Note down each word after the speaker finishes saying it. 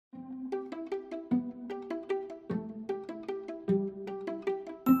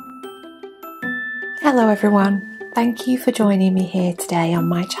Hello everyone, thank you for joining me here today on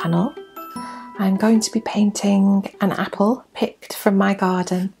my channel. I'm going to be painting an apple picked from my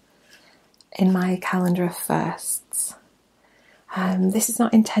garden in my calendar of firsts. This is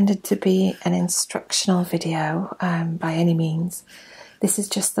not intended to be an instructional video by any means. This is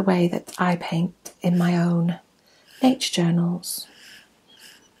just the way that I paint in my own nature journals.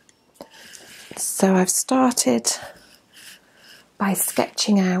 So I've started by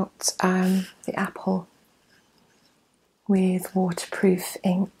sketching out the apple with waterproof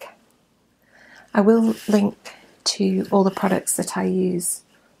ink. I will link to all the products that I use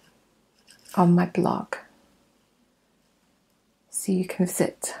on my blog, so you can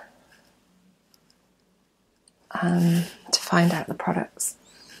visit to find out the products.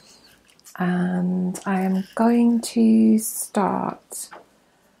 And I am going to start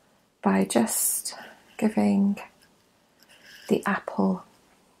by just giving the apple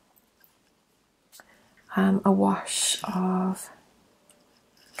a wash of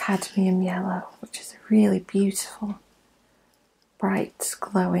cadmium yellow, which is a really beautiful, bright,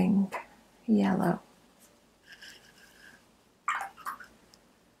 glowing yellow.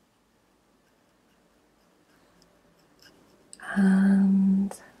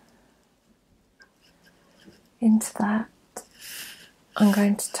 And into that I'm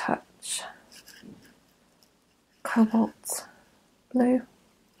going to touch cobalt blue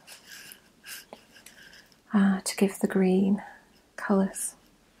to give the green colours.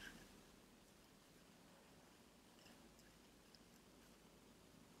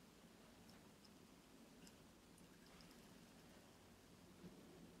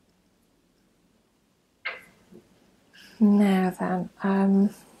 Now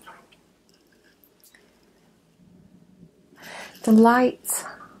then, the light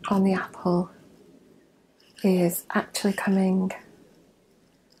on the apple is actually coming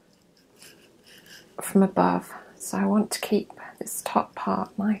from above, so I want to keep this top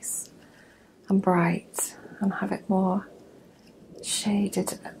part nice and bright and have it more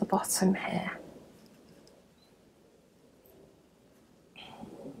shaded at the bottom here.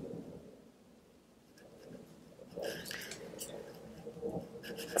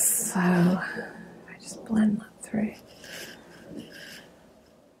 So I just blend that through.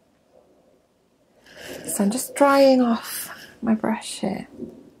 So I'm just drying off my brush here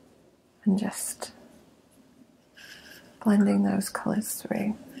and just blending those colours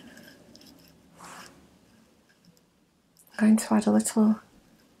through. I'm going to add a little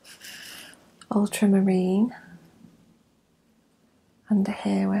ultramarine under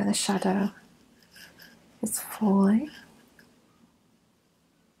here where the shadow is falling.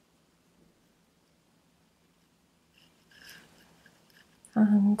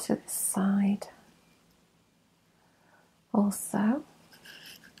 And to this side also.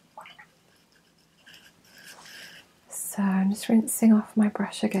 So I'm just rinsing off my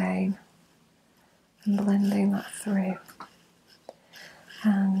brush again and blending that through.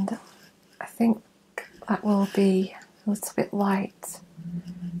 And I think that will be a little bit light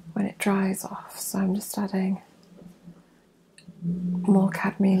when it dries off, so I'm just adding more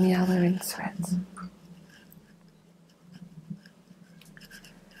cadmium yellow into it.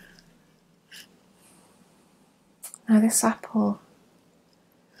 Now this apple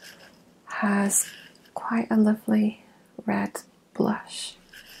has quite a lovely red blush.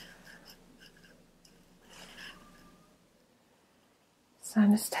 So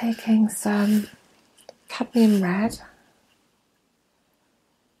I'm just taking some cadmium red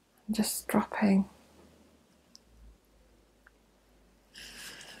and just dropping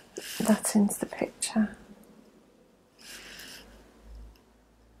that into the picture.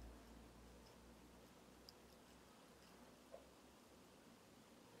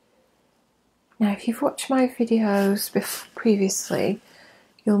 Now, if you've watched my videos previously,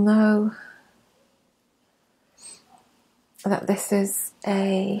 you'll know that this is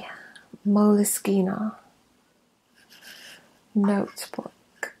a Moleskine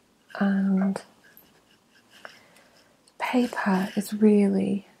notebook, and paper is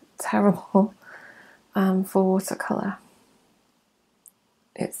really terrible for watercolour.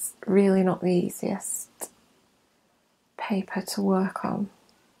 It's really not the easiest paper to work on.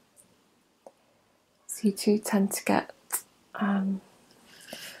 So you do tend to get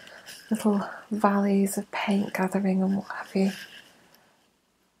little valleys of paint gathering and what have you.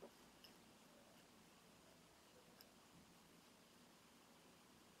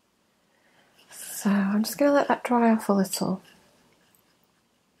 So I'm just going to let that dry off a little,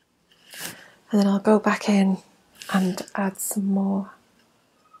 and then I'll go back in and add some more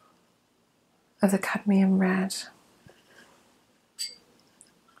of the cadmium red.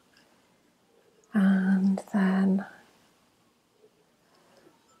 And then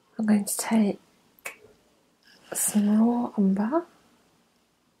I'm going to take some raw umber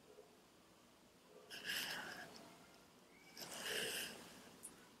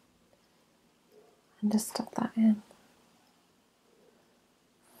and just dab that in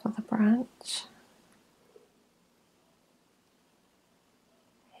for the branch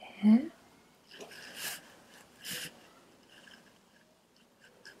here.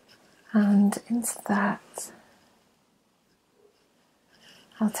 And into that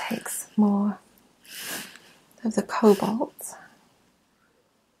I'll take some more of the cobalt.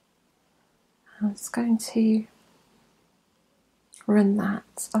 I'm just going to run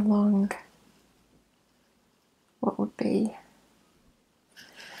that along what would be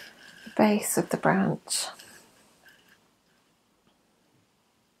the base of the branch.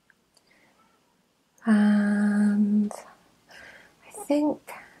 And I think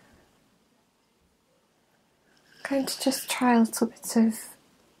I'm going to just try a little bit of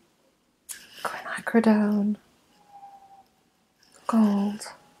quinacridone gold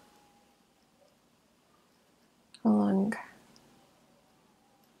along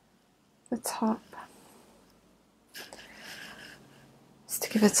the top, just to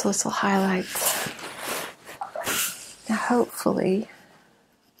give it a little highlight. Now hopefully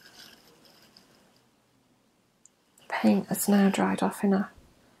the paint has now dried off enough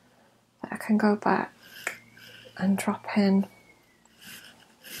that I can go back and drop in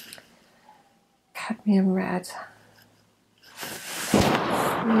cadmium red.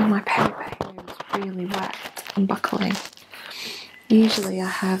 My paper here is really wet and buckling. Usually I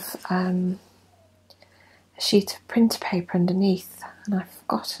have a sheet of printer paper underneath, and I've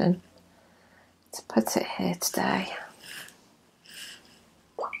forgotten to put it here today.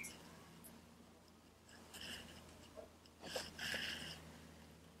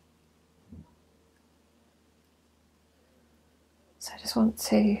 So I just want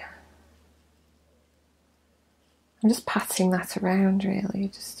to, I'm just patting that around really,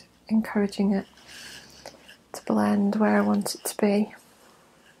 just encouraging it to blend where I want it to be.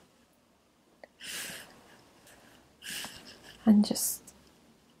 And just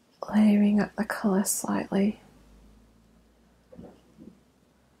layering up the colour slightly.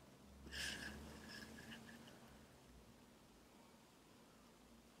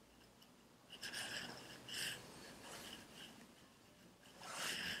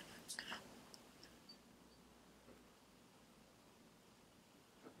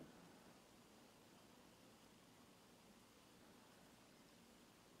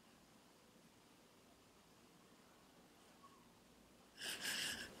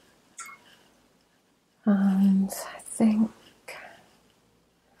 And I think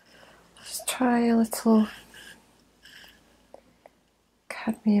I'll just try a little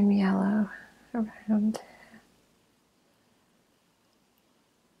cadmium yellow around here,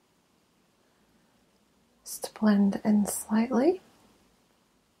 just to blend in slightly.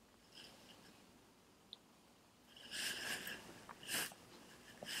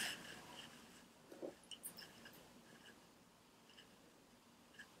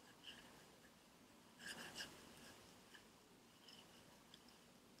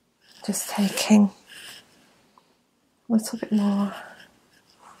 Just taking a little bit more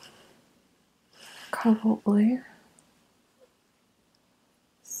cobalt blue,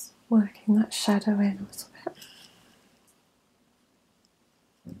 just working that shadow in a little bit.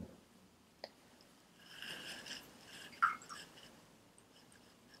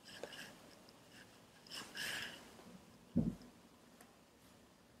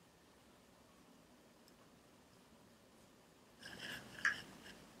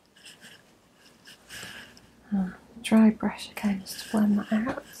 Dry brush again just to blend that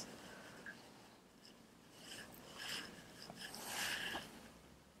out.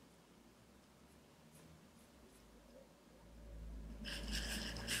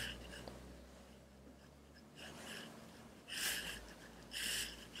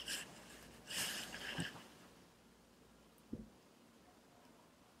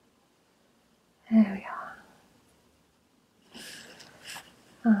 There we are.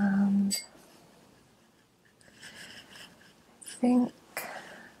 And I think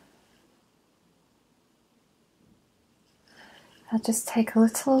I'll just take a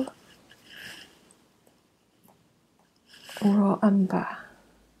little raw umber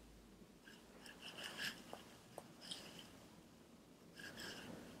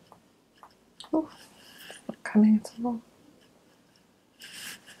oh, it's not coming at all.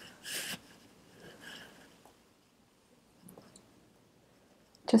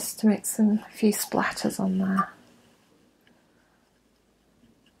 Just to make a few splatters on there.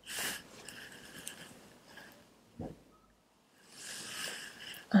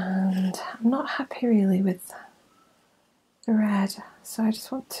 I'm not happy really with the red, so I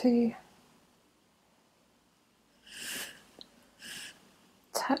just want to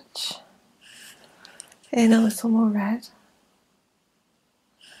touch in a little more red.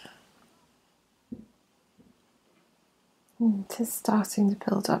 It is starting to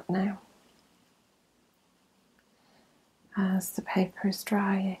build up now as the paper is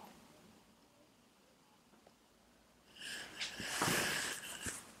drying.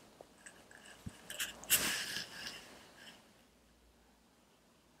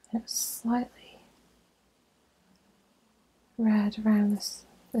 It's slightly red around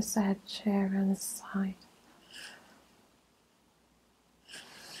this edge here, around this side.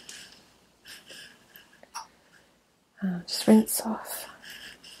 I'll just rinse off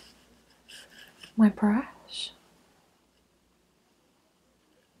my brush.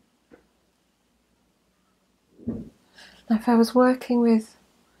 Now, if I was working with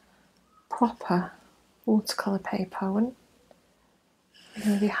proper watercolour paper, I wouldn't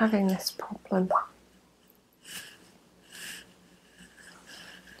really be having this problem.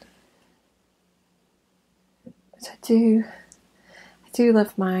 But I do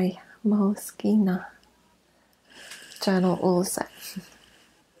love my Moleskine journal also.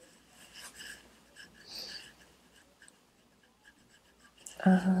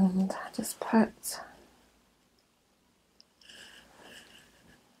 And I just put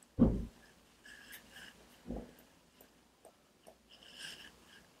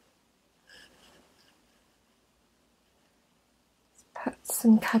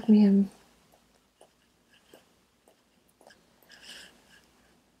some cadmium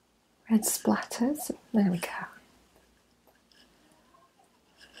red splatters. There we go.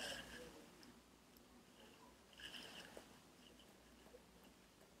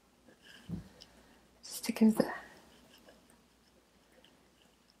 Just to give the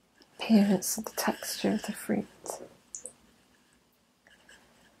appearance of the texture of the fruit.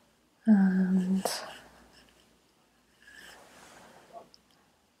 And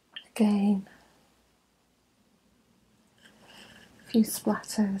again, a few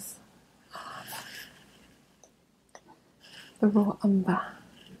splatters of the raw umber.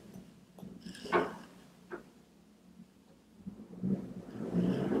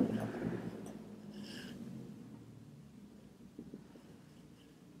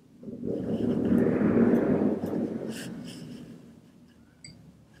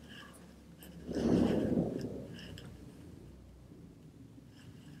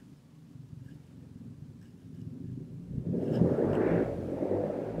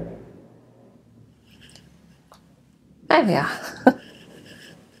 There we are.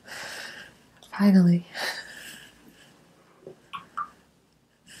 Finally.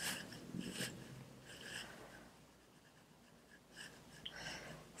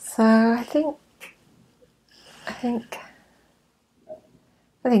 So I think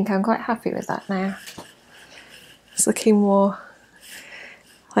I'm quite happy with that now. It's looking more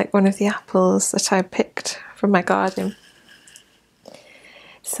like one of the apples that I picked from my garden.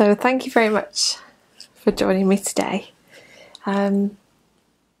 So thank you very much for joining me today. Like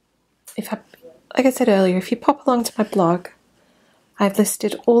I said earlier, if you pop along to my blog, I've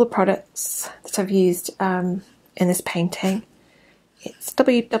listed all the products that I've used in this painting. It's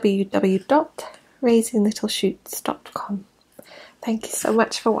www.raisinglittleshoots.com. Thank you so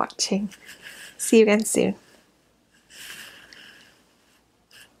much for watching. See you again soon.